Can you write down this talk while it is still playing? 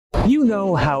You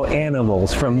know how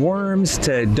animals, from worms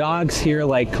to dogs here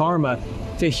like Karma,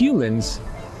 to humans,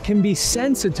 can be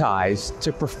sensitized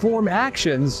to perform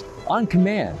actions on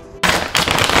command.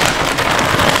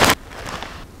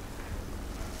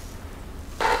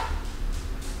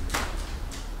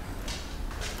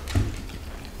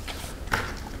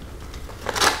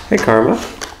 Hey, Karma.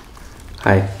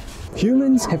 Hi.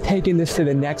 Humans have taken this to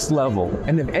the next level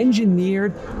and have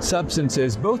engineered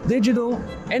substances, both digital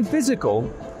and physical,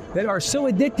 that are so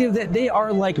addictive that they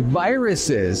are like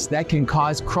viruses that can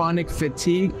cause chronic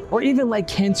fatigue, or even like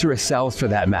cancerous cells for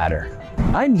that matter.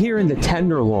 I'm here in the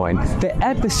Tenderloin, the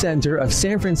epicenter of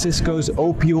San Francisco's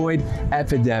opioid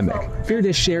epidemic, here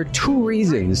to share 2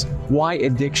 reasons why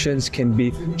addictions can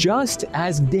be just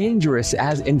as dangerous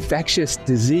as infectious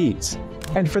disease.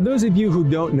 And for those of you who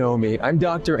don't know me, I'm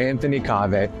Dr. Anthony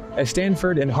Cave, a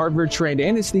Stanford and Harvard-trained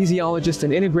anesthesiologist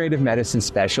and integrative medicine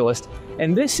specialist,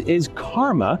 and this is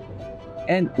Karma,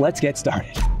 and let's get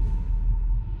started.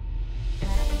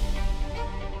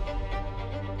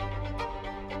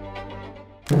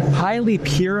 Highly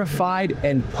purified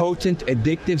and potent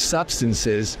addictive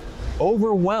substances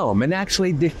overwhelm and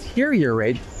actually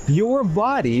deteriorate your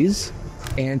body's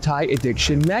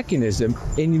anti-addiction mechanism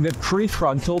in the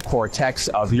prefrontal cortex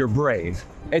of your brain.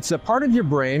 It's a part of your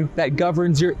brain that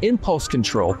governs your impulse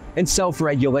control and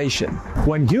self-regulation.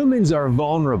 When humans are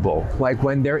vulnerable, like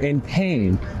when they're in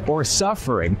pain or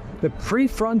suffering, the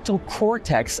prefrontal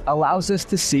cortex allows us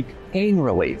to seek pain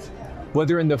relief,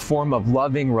 whether in the form of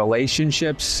loving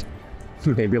relationships,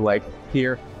 maybe like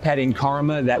here, petting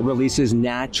Karma that releases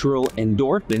natural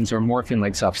endorphins or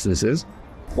morphine-like substances,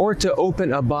 or to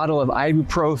open a bottle of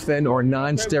ibuprofen or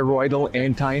non-steroidal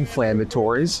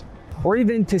anti-inflammatories, or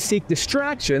even to seek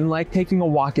distraction like taking a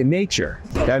walk in nature.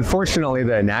 Unfortunately,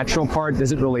 the natural part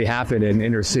doesn't really happen in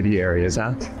inner city areas,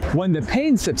 huh? When the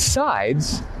pain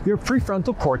subsides, your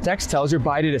prefrontal cortex tells your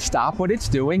body to stop what it's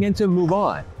doing and to move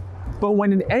on. But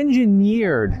when an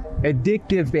engineered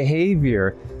addictive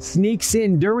behavior sneaks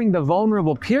in during the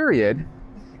vulnerable period,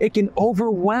 it can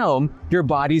overwhelm your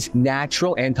body's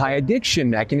natural anti-addiction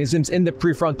mechanisms in the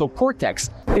prefrontal cortex.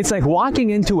 It's like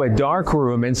walking into a dark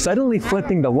room and suddenly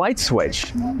flipping the light switch.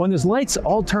 When those lights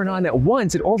all turn on at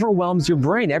once, it overwhelms your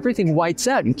brain. Everything whites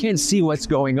out. You can't see what's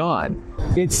going on.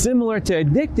 It's similar to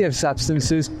addictive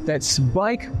substances that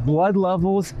spike blood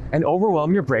levels and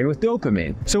overwhelm your brain with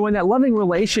dopamine. So when that loving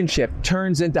relationship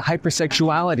turns into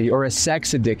hypersexuality or a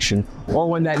sex addiction, or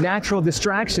when that natural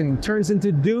distraction turns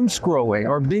into doom scrolling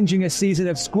or binging a season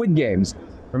of Squid Games,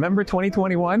 remember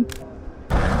 2021?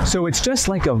 So it's just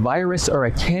like a virus or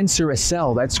a cancerous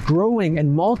cell that's growing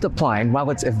and multiplying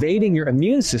while it's evading your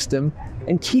immune system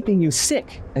and keeping you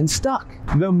sick and stuck.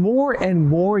 The more and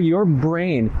more your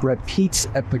brain repeats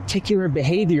a particular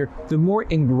behavior, the more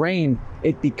ingrained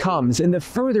it becomes, and the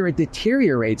further it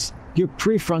deteriorates your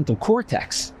prefrontal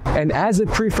cortex. And as the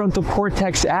prefrontal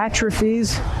cortex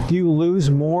atrophies, you lose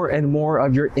more and more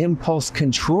of your impulse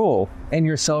control and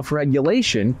your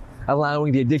self-regulation,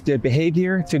 allowing the addictive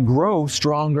behavior to grow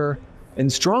stronger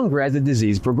and stronger as the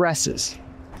disease progresses.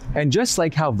 And just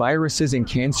like how viruses and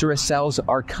cancerous cells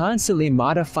are constantly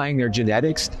modifying their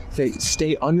genetics to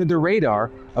stay under the radar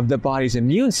of the body's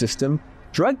immune system,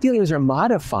 drug dealers are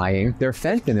modifying their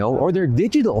fentanyl or their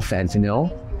digital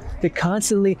fentanyl to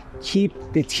constantly keep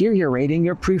deteriorating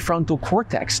your prefrontal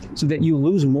cortex so that you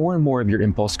lose more and more of your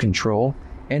impulse control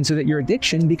and so that your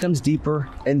addiction becomes deeper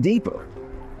and deeper.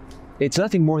 It's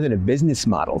nothing more than a business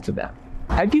model to them.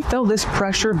 Have you felt this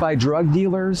pressure by drug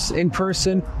dealers in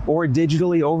person or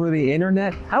digitally over the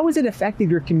internet? How has it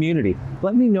affected your community?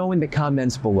 Let me know in the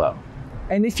comments below.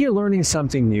 And if you're learning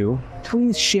something new,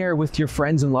 please share with your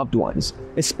friends and loved ones,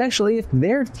 especially if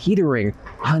they're teetering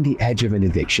on the edge of an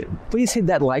addiction. Please hit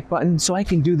that like button so I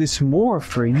can do this more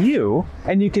for you,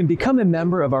 and you can become a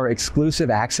member of our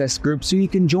exclusive access group so you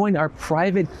can join our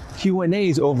private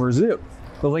Q&As over Zoom.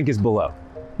 The link is below.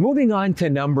 Moving on to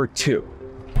number 2.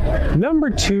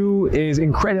 Number 2 is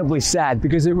incredibly sad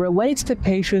because it relates to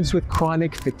patients with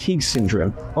chronic fatigue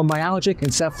syndrome or myalgic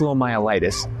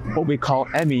encephalomyelitis, what we call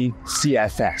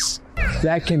ME/CFS.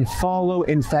 That can follow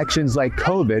infections like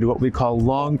COVID, what we call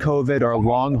long COVID or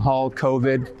long haul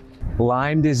COVID,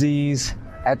 Lyme disease,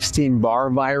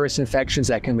 Epstein-Barr virus infections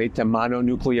that can lead to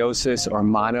mononucleosis or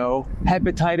mono,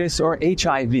 hepatitis or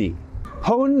HIV.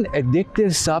 Potent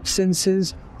addictive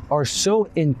substances are so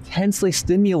intensely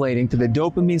stimulating to the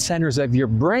dopamine centers of your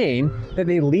brain that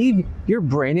they leave your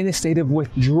brain in a state of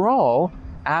withdrawal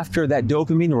after that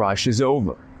dopamine rush is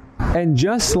over. And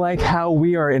just like how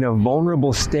we are in a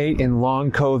vulnerable state in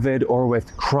long COVID or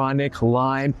with chronic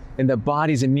Lyme and the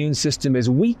body's immune system is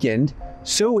weakened,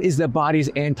 so is the body's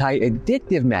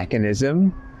anti-addictive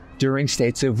mechanism during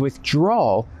states of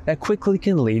withdrawal that quickly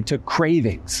can lead to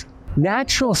cravings.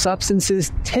 Natural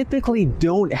substances typically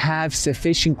don't have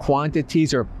sufficient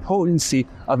quantities or potency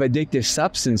of addictive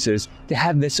substances to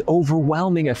have this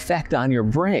overwhelming effect on your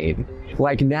brain.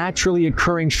 Like naturally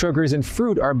occurring sugars in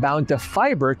fruit are bound to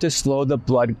fiber to slow the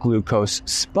blood glucose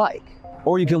spike.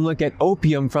 Or you can look at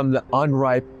opium from the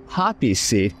unripe poppy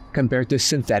seed compared to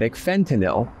synthetic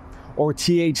fentanyl, or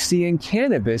THC in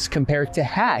cannabis compared to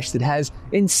hash that has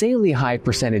insanely high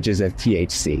percentages of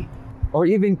THC. Or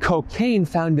even cocaine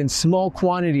found in small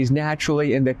quantities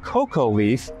naturally in the cocoa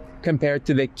leaf compared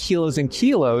to the kilos and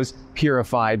kilos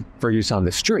purified for use on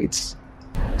the streets.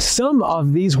 Some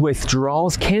of these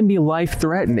withdrawals can be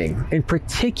life-threatening, in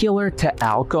particular to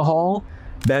alcohol,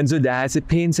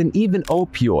 benzodiazepines, and even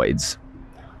opioids.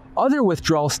 Other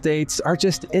withdrawal states are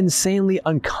just insanely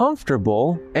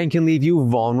uncomfortable and can leave you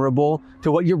vulnerable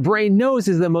to what your brain knows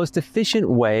is the most efficient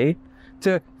way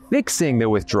to fixing the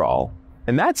withdrawal.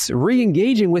 And that's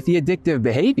re-engaging with the addictive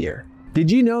behavior.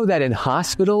 Did you know that in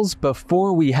hospitals,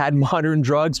 before we had modern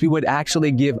drugs, we would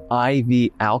actually give IV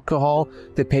alcohol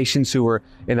to patients who were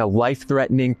in a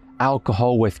life-threatening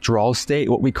alcohol withdrawal state,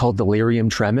 what we call delirium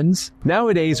tremens?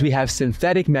 Nowadays, we have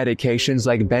synthetic medications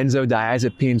like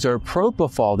benzodiazepines or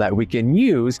propofol that we can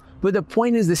use, but the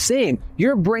point is the same.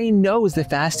 Your brain knows the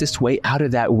fastest way out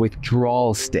of that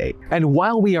withdrawal state. And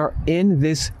while we are in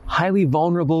this highly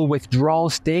vulnerable withdrawal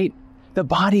state, the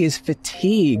body is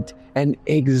fatigued and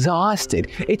exhausted.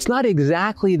 It's not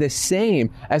exactly the same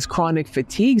as chronic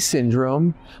fatigue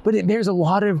syndrome, but there's a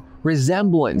lot of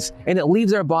resemblance, and it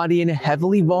leaves our body in a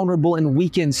heavily vulnerable and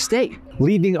weakened state,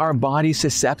 leaving our body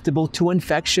susceptible to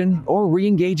infection or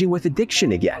re-engaging with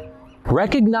addiction again.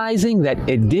 Recognizing that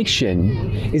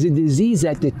addiction is a disease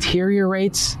that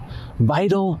deteriorates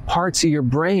vital parts of your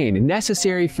brain,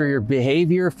 necessary for your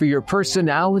behavior, for your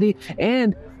personality,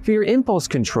 and for your impulse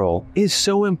control, is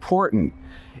so important.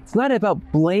 It's not about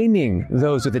blaming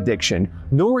those with addiction,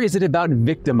 nor is it about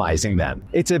victimizing them.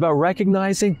 It's about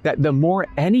recognizing that the more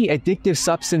any addictive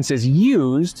substance is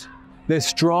used, the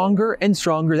stronger and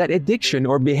stronger that addiction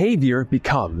or behavior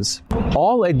becomes.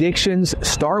 All addictions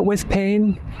start with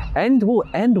pain and will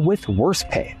end with worse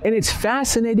pain. And it's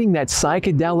fascinating that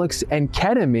psychedelics and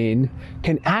ketamine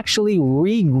can actually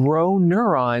regrow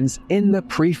neurons in the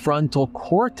prefrontal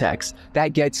cortex that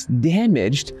gets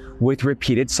damaged with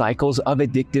repeated cycles of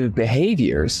addictive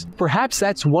behaviors. Perhaps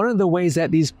that's one of the ways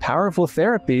that these powerful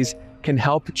therapies can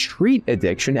help treat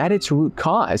addiction at its root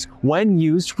cause when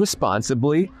used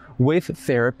responsibly with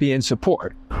therapy and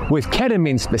support. With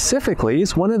ketamine specifically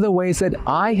is one of the ways that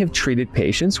I have treated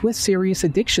patients with serious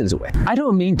addictions with. I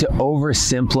don't mean to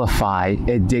oversimplify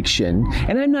addiction,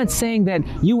 and I'm not saying that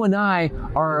you and I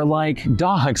are like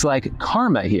dogs, like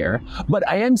karma here, but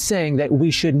I am saying that we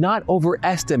should not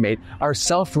overestimate our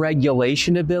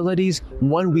self-regulation abilities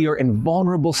when we are in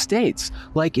vulnerable states,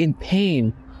 like in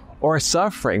pain or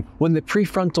suffering, when the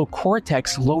prefrontal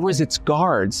cortex lowers its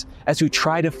guards as we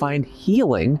try to find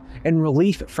healing and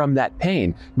relief from that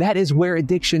pain. That is where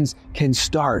addictions can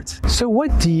start. So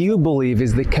what do you believe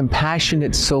is the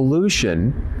compassionate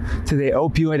solution to the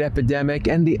opioid epidemic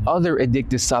and the other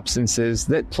addictive substances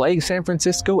that plague San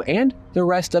Francisco and the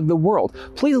rest of the world?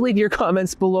 Please leave your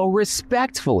comments below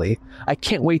respectfully. I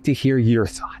can't wait to hear your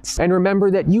thoughts. And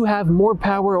remember that you have more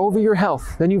power over your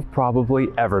health than you've probably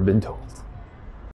ever been told.